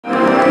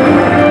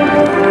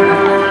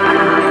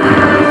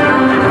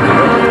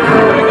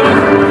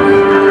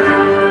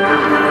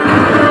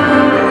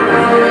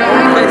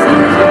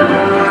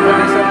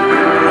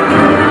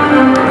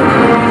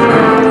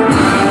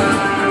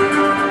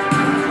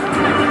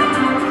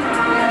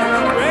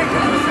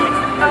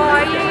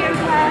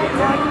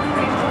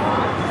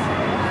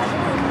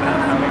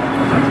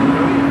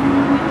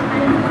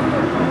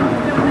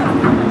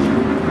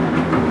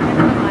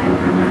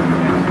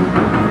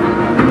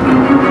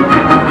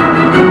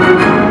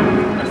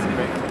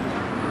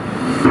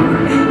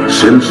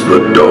Since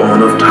the dawn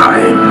of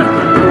time,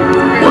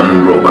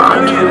 one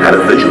robot had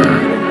a vision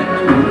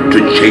to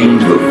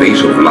change the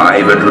face of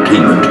live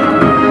entertainment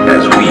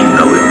as we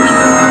know it.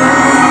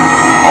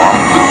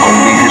 Armed with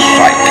only his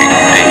sidekick,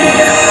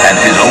 Dave, and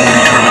his own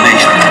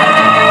determination,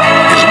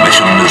 his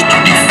mission is to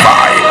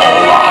defy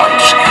all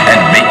odds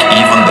and make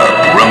even the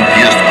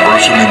grumpiest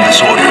person in this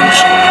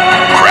audience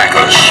crack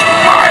a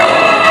smile.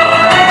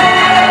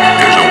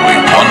 There's only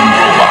one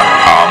robot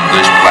on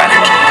this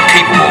planet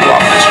capable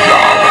of this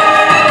job.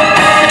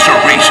 It's a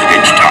race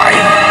against time.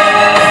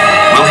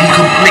 Will he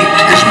complete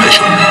his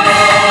mission?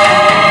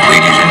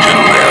 Ladies and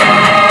gentlemen,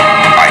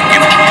 I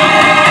give to you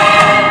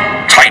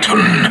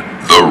Titan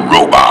the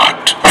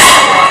Robot.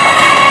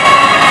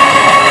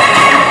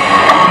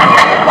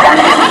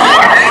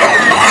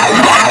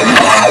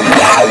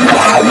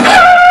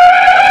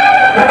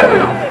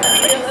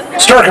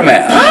 Star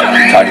Command,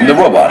 Titan the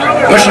Robot.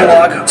 Mission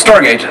log,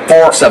 Stargate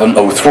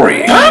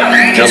 4703.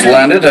 Just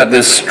landed at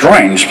this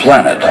strange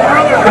planet.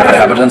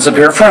 Inhabitants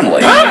appear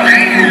friendly,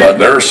 but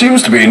there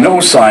seems to be no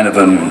sign of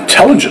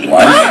intelligent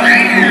life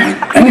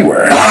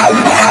anywhere.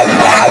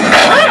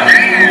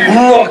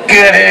 Look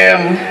at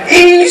him!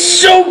 He's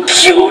so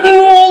cute and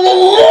all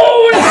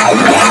alone!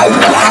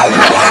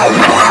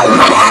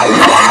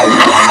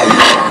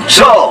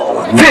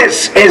 So,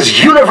 this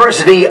is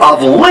University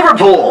of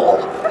Liverpool.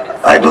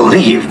 I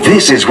believe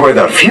this is where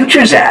the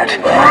future's at.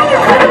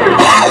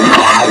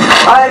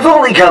 I've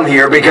only come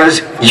here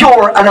because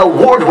you're an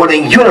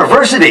award-winning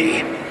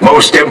university.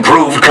 Most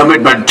improved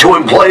commitment to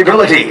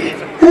employability.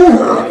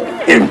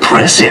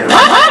 Impressive.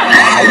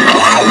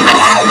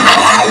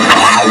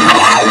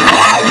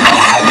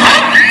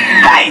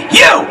 Hey,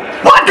 you!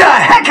 What the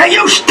heck are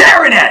you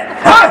staring at?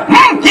 Huh?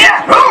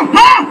 Yeah? Oh!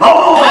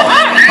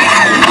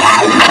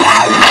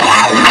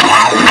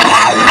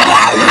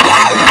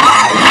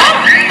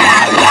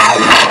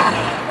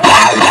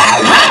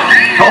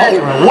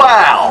 Oh,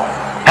 wow!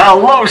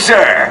 Hello,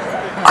 sir!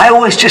 I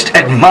was just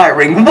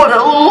admiring what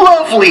a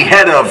lovely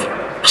head of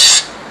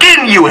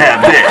skin you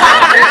have there.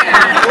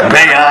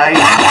 May I?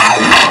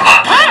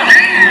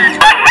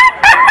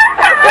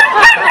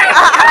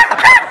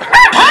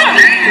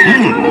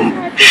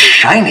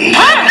 Shiny.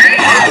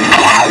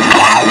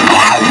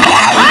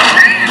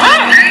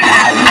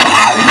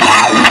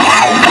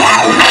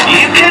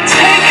 You could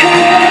take a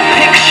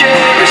picture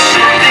or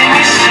something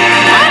you see.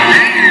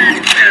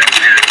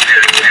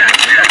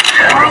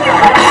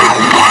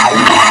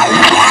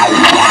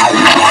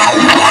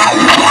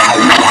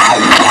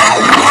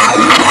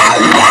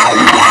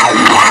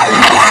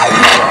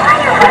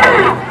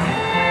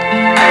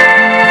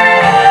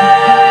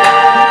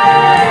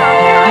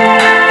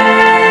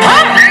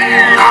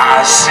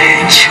 I see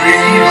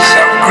trees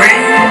of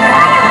green,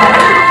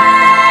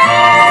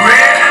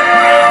 red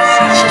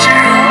roses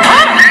too.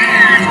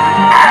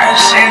 I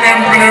see them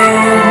blue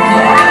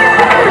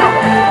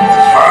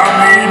for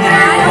me and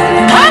you.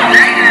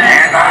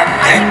 And I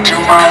think to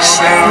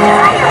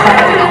myself,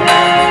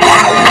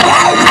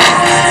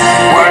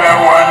 what a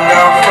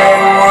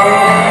wonderful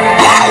world.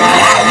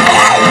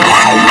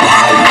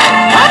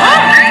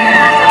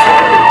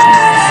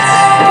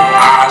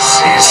 I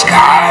see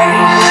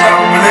skies of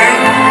blue,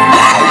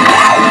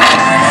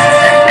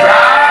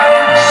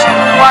 clouds of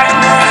white,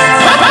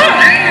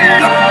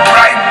 the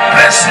bright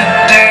blessed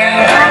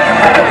day,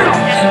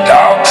 the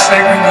dark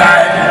sacred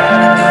night,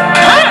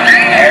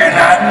 and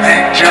I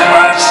think to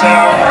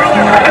myself,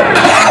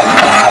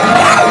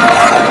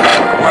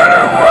 what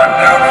a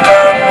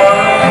wonderful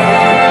world.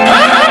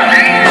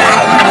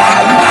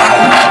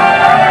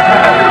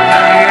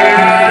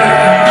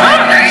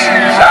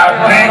 Since I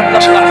think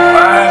to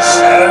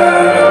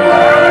myself,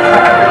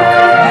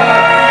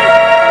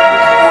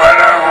 what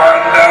a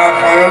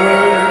wonderful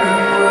world.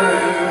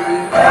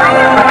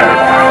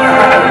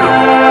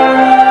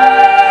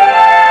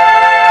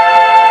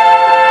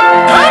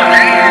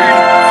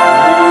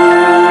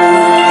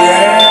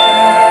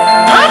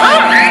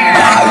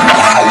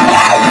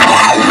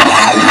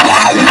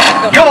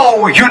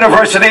 Go,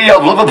 University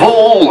of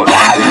Liverpool!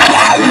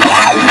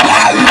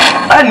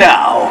 And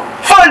now,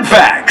 fun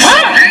facts!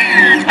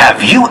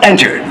 Have you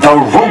entered the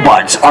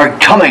Robots Are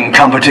Coming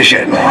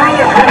competition?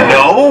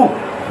 No?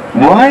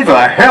 Why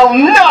the hell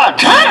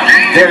not?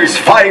 There's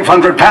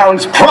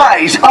 £500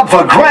 prize up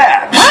for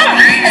grabs!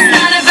 It's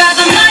not about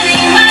the money,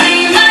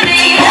 money,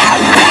 money.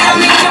 We don't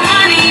need your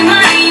money,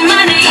 money,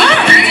 money.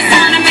 We just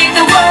wanna make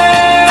the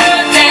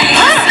world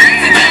dance.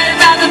 Forget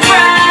about the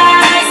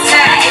price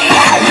tag.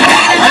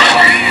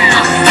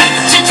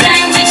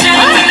 Cha-ching, cha-ching.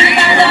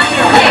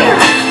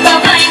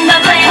 Ba-bling,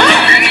 ba-bling.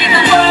 Make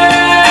the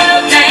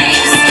world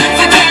dance.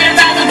 Forget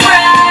about the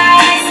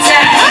price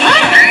tag.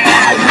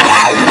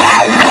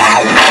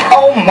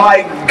 Oh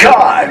my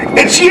God!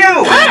 It's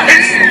you!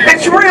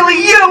 It's really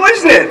you,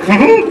 isn't it?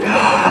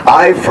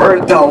 I've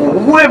heard the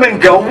women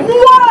go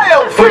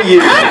wild for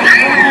you!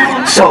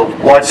 So,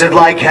 what's it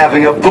like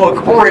having a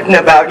book written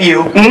about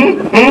you?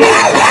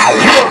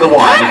 You're the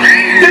one!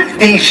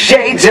 50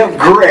 Shades of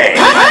Grey!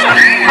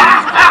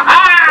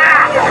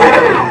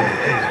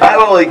 I'm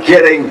only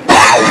kidding.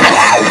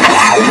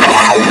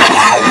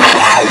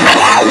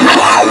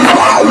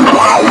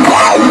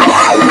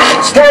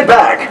 Stand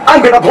back!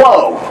 I'm gonna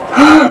blow!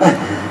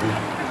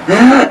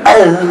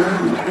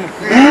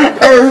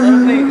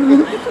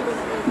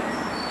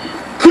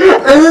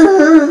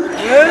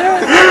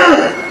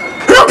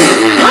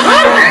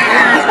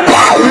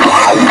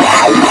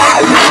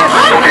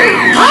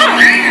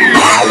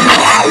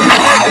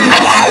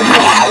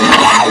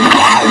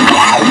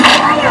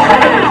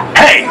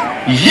 Hey,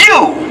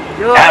 you!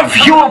 Have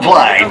you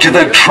applied to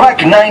the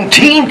Track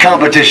 19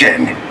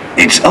 competition?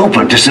 It's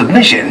open to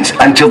submissions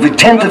until the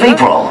 10th of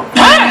April.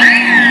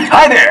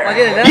 Hi there!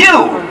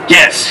 You!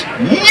 Yes,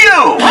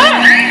 you!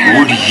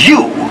 Would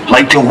you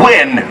like to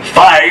win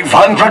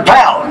 500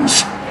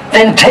 pounds?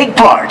 Then take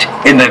part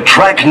in the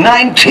Track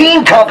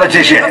 19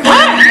 competition.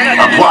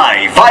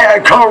 Apply via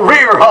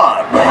Career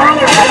Hub. Look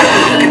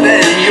at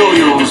them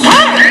yo-yos,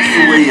 that's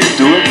the way you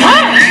do it.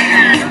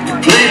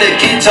 Play the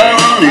guitar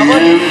on the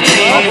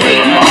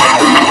MTV.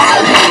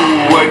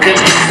 Working,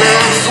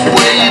 that's the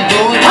way you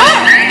do it.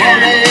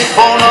 Money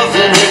for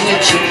nothing and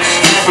your chicks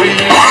for free.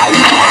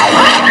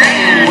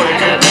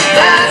 Working,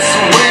 that's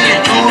the way you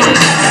do it.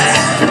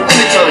 Let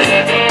me tell you,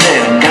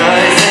 them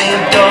guys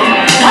ain't dumb.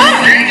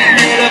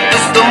 Get a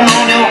pistol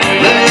on your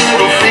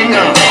little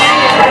finger.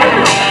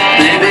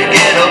 Baby,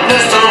 get a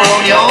blister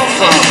on your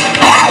thumb.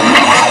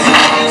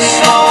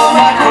 Small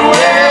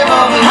microwave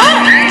oven,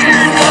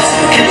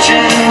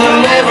 kitchen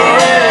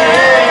delivery.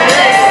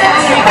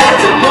 Got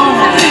the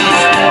movies,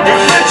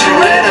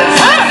 refrigerators.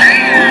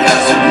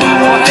 Got the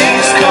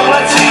movies,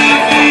 color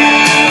TV.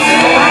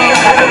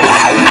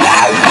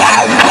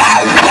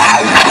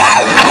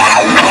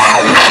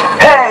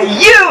 Hey,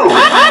 you!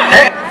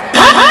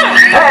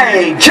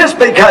 Hey, just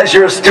because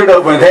you're stood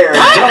over there,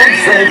 don't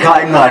think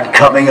I'm not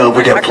coming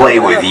over to play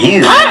with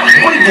you.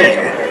 Wait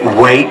there.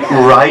 Wait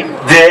right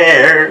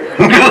there.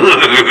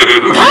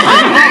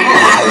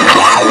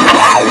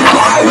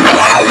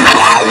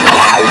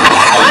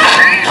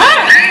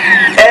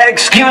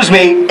 Excuse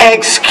me.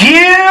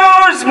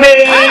 Excuse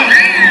me.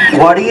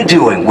 What are you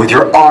doing with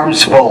your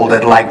arms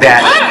folded like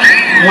that?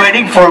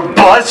 Waiting for a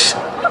bus?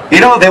 You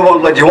know they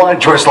won't let you on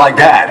dressed like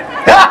that.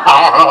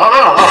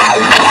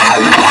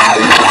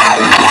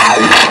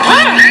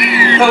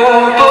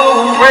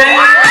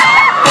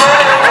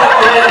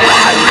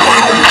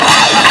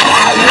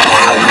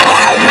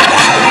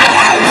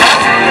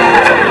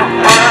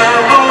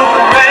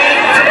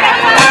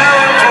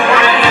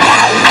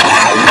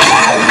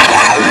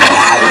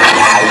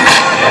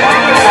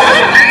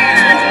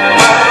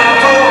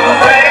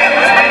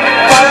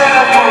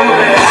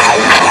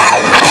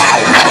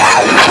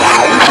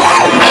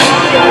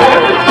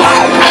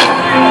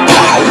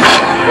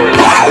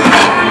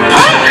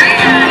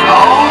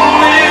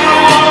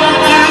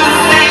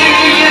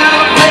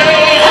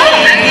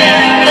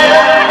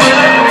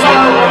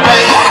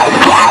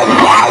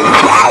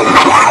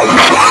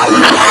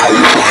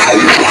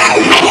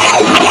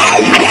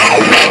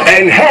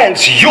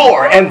 Enhance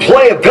your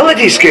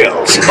employability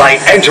skills by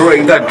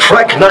entering the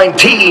Trek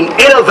 19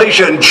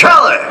 Innovation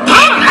Challenge.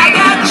 I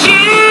got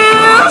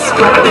chills,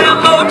 they're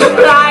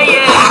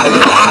multiplying.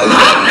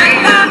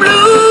 I'm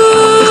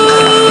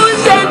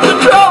losing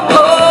control.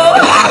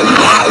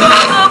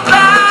 You're the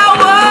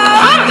power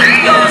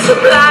you're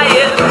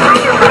supplying.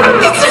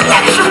 It's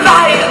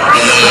electrifying.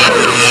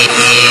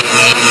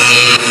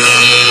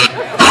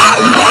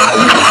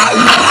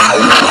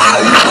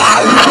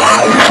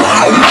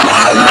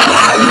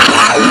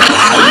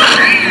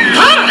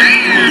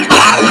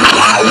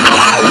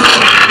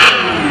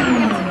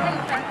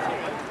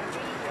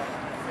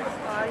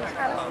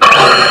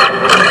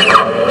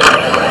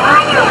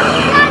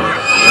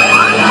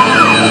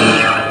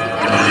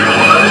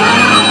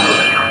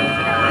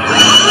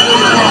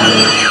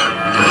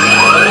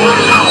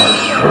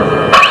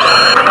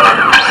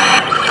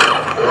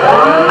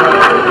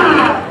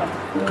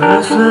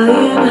 Birds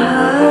flying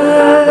high,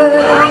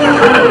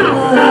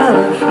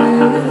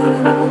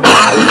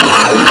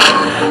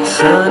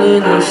 sun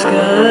in the sky.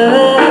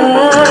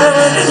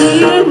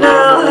 You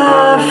know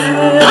how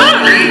I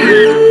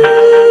feel.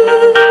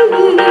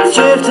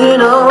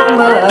 Drifting on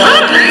by,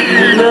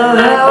 you know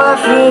how I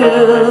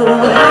feel.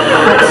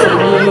 It's a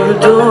new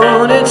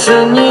dawn, it's a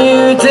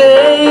new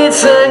day,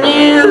 it's a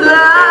new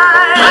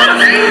life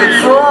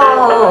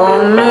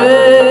for me.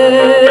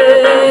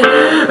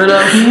 And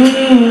I'm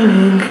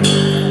feeling good.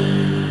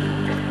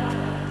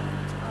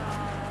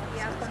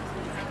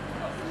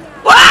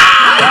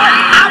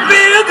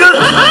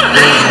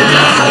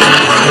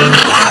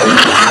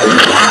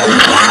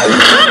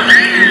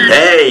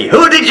 Hey,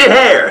 who did your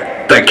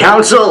hair? The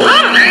council?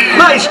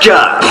 Nice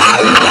job.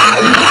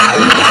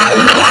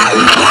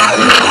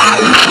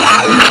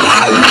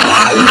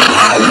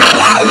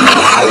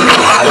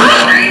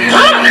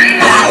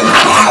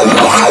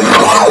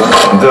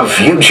 The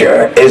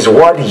future is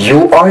what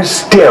you are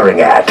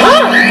staring at.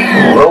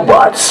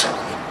 Robots,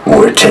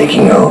 we're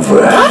taking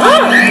over.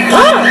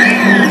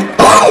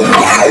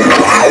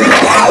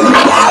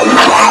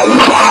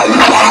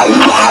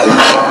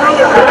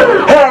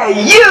 Hey,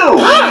 you!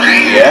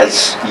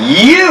 Yes,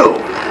 you!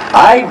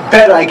 I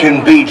bet I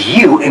can beat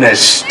you in a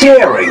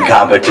staring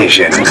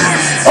competition.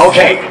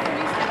 Okay,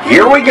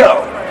 here we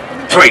go.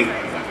 3,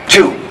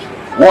 2,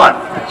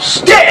 1,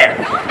 stare!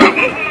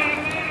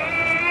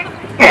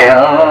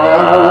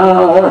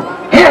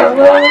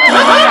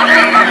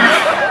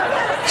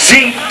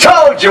 See,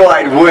 told you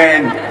I'd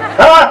win!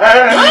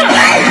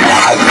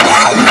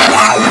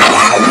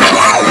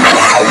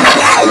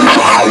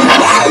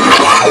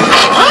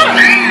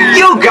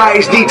 You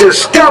guys need to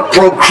stop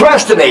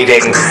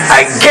procrastinating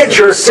and get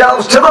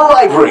yourselves to the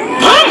library.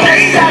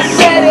 I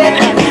said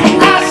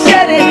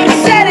it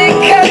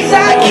 'cause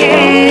I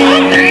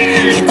can.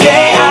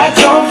 Today I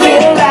don't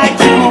feel like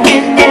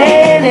doing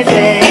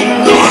anything.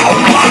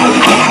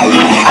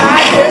 I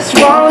just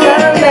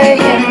wanna lay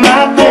in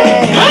my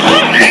bed.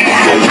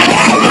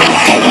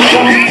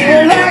 Don't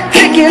feel like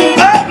picking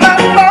up my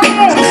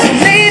phone, so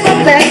leave a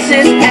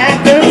message at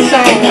the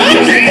tone.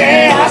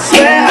 Today I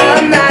swear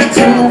I'm not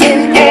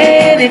doing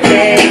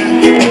anything.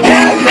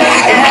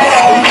 Nothing at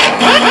all.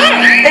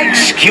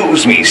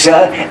 Excuse me,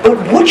 sir, but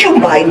would you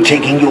mind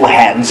taking your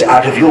hands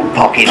out of your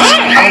pockets?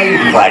 I'm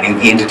providing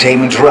the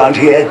entertainment around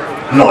here,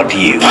 not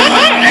you.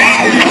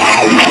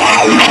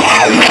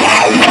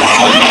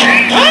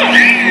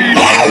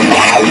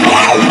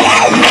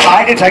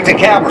 I detect a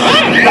camera.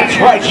 That's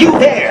right, you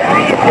there.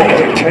 I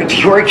detect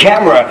your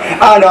camera,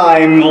 and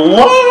I'm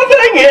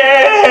loving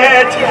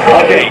it.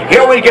 Okay,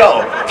 here we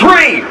go.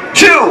 3,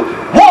 2,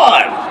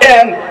 1,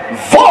 and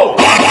vote.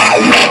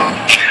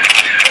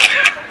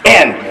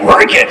 And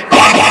work it.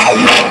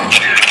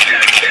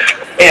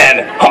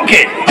 And hunk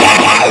it.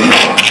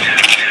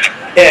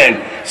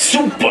 And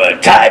super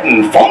tight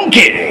and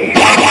funky.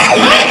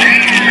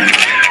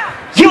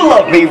 You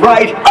love me,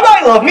 right? And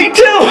I love me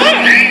too.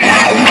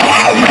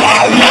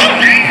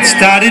 It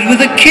started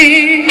with a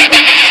kick.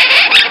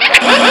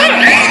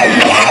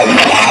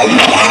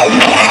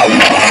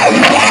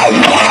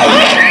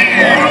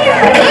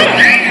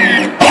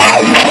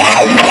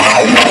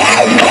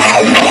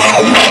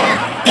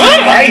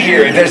 I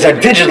hear there's a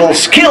digital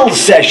skills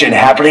session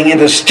happening in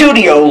the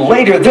studio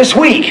later this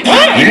week.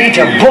 You need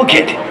to book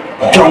it.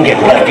 Don't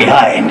get left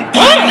behind.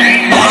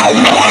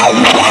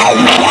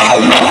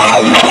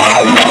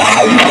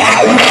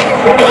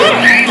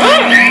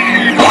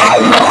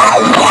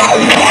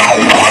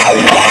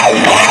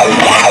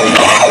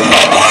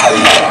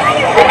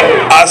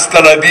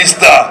 Hasta la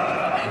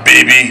vista,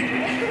 baby.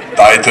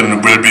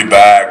 Titan will be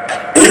back.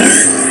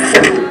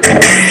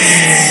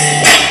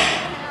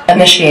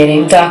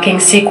 Initiating docking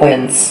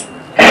sequence.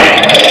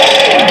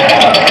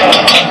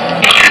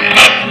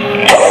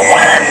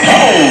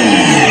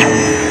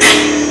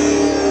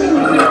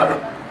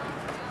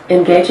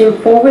 Engaging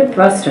forward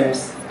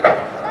thrusters.